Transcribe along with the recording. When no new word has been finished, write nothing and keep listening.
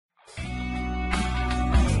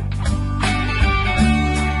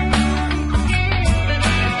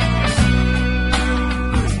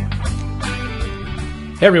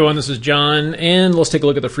Hey everyone, this is John, and let's take a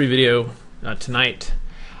look at the free video tonight.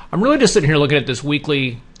 I'm really just sitting here looking at this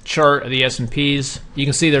weekly chart of the S&Ps. You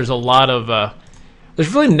can see there's a lot of,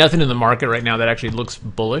 there's really nothing in the market right now that actually looks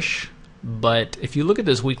bullish, but if you look at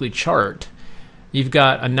this weekly chart, you've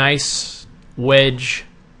got a nice wedge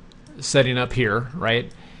setting up here,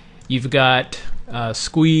 right? You've got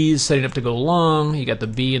squeeze setting up to go long, you got the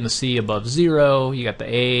B and the C above zero, you got the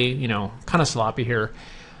A, you know, kind of sloppy here.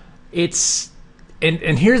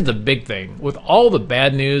 And here's the big thing. With all the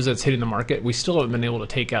bad news that's hitting the market, we still haven't been able to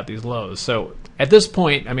take out these lows. So at this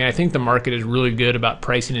point, I mean, I think the market is really good about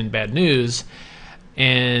pricing in bad news.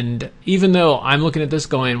 And even though I'm looking at this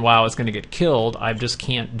going, wow, it's going to get killed, I just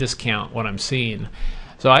can't discount what I'm seeing.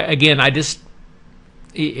 So I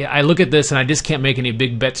look at this and I just can't make any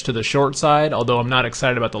big bets to the short side, although I'm not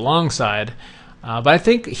excited about the long side. But I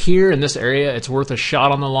think here in this area, it's worth a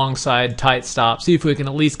shot on the long side, tight stop, see if we can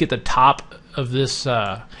at least get the top of this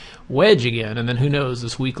wedge again, and then who knows,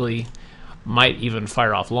 this weekly might even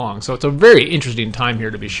fire off long. So it's a very interesting time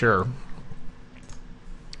here to be sure.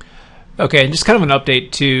 Okay, and just kind of an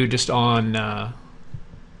update too, just on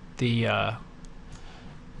the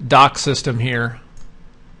doc system here,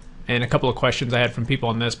 and a couple of questions I had from people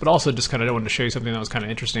on this, but also just kind of wanted to show you something that was kind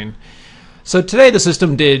of interesting. So today the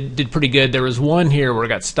system did pretty good. There was one here where it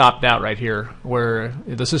got stopped out right here, where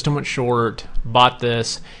the system went short, bought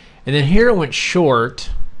this, and then here it went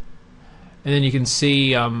short, and then you can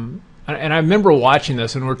see, and I remember watching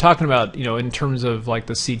this, and we're talking about, you know, in terms of like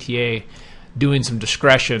the CTA doing some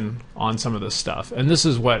discretion on some of this stuff, and this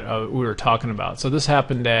is what we were talking about. So this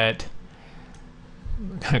happened at,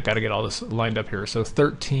 I got to get all this lined up here. So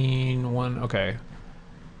 13.1, okay.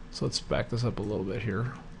 So let's back this up a little bit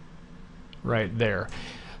here, right there.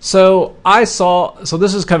 So so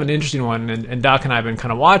this is kind of an interesting one, and Doc and I have been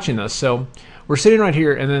kind of watching this. So we're sitting right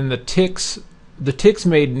here, and then the ticks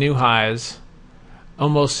made new highs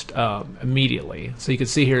almost immediately. So you can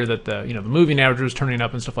see here that the moving average was turning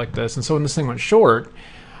up and stuff like this. And so when this thing went short,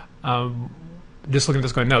 just looking at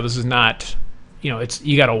this going, no, this is not,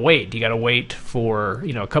 you got to wait. You got to wait for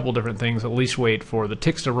a couple different things. At least wait for the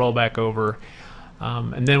ticks to roll back over.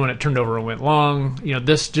 And then when it turned over and went long,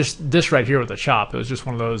 this right here with the chop, it was just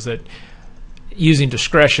one of those that using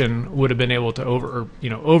discretion would have been able to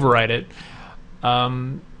override it.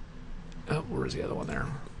 Where's the other one there?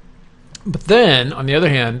 But then on the other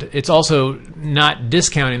hand, it's also not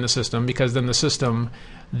discounting the system, because then the system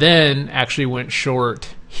then actually went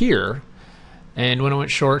short here, and when it went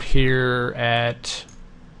short here at,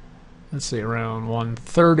 let's see, around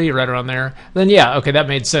 130, right around there, then yeah, okay, that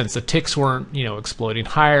made sense. The ticks weren't, exploding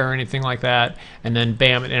higher or anything like that, and then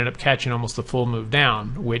bam, it ended up catching almost the full move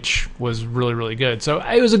down, which was really, really good. So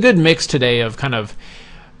it was a good mix today of kind of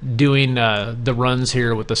doing the runs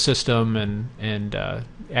here with the system and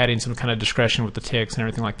adding some kind of discretion with the ticks and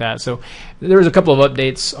everything like that. So there was a couple of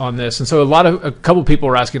updates on this, and so a couple people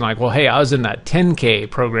were asking like, well, hey, I was in that 10K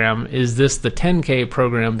program. Is this the 10K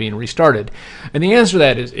program being restarted? And the answer to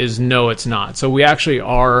that is no, it's not. So we actually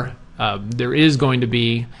are. There is going to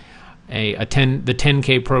be the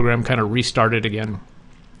 10K program kind of restarted again,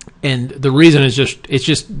 and the reason is it's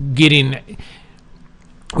just getting.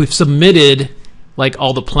 We've submitted like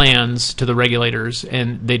all the plans to the regulators,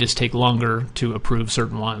 and they just take longer to approve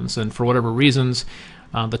certain ones. And for whatever reasons,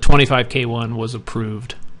 the 25K one was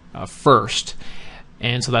approved first,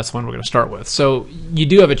 and so that's the one we're going to start with. So you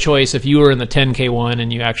do have a choice. If you were in the 10K one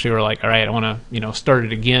and you actually were like, all right, I want to start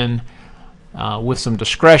it again with some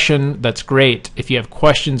discretion, that's great. If you have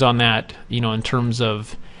questions on that, in terms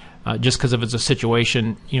of just because if it's a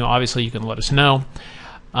situation, obviously you can let us know.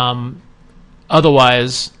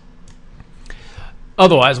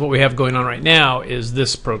 Otherwise, what we have going on right now is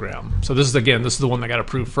this program. So this is the one that got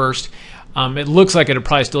approved first. It looks like it'll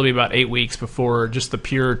probably still be about 8 weeks before just the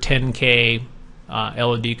pure 10K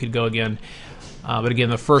LOD could go again. But again,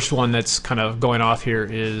 the first one that's kind of going off here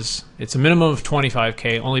it's a minimum of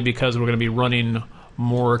 25K, only because we're going to be running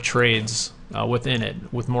more trades within it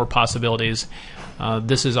with more possibilities.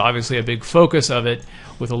 This is obviously a big focus of it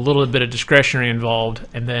with a little bit of discretionary involved,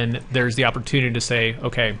 and then there's the opportunity to say,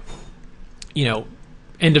 okay,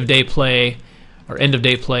 end of day play, kind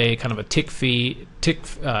of a tick fade,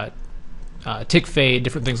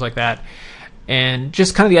 different things like that, and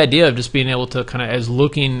just kind of the idea of just being able to kind of as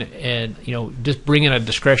looking and just bring in a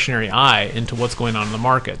discretionary eye into what's going on in the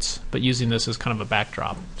markets, but using this as kind of a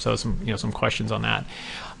backdrop. So some questions on that,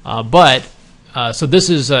 so this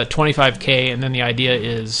is 25K, and then the idea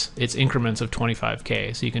is it's increments of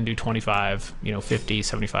 25K. So you can do 25, 50,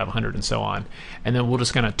 75, 100, and so on. And then we'll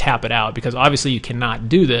just kind of tap it out, because obviously you cannot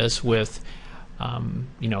do this with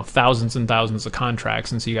thousands and thousands of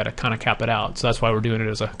contracts, and so you got to kind of cap it out. So that's why we're doing it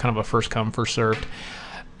as a kind of a first come, first served.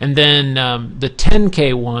 And then the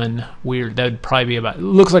 10K one, that'd probably be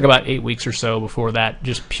looks like about 8 weeks or so before that.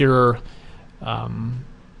 Just pure,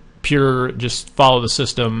 just follow the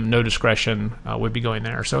system, no discretion would be going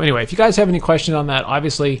there. So anyway, if you guys have any questions on that,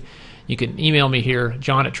 obviously you can email me here,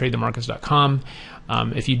 john@tradethemarkets.com.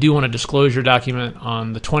 If you do want a disclosure document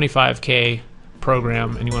on the 25K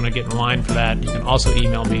program and you want to get in line for that, you can also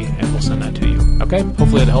email me and we'll send that to you. Okay?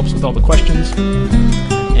 Hopefully that helps with all the questions.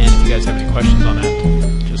 And if you guys have any questions on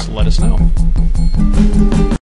that, just let us know.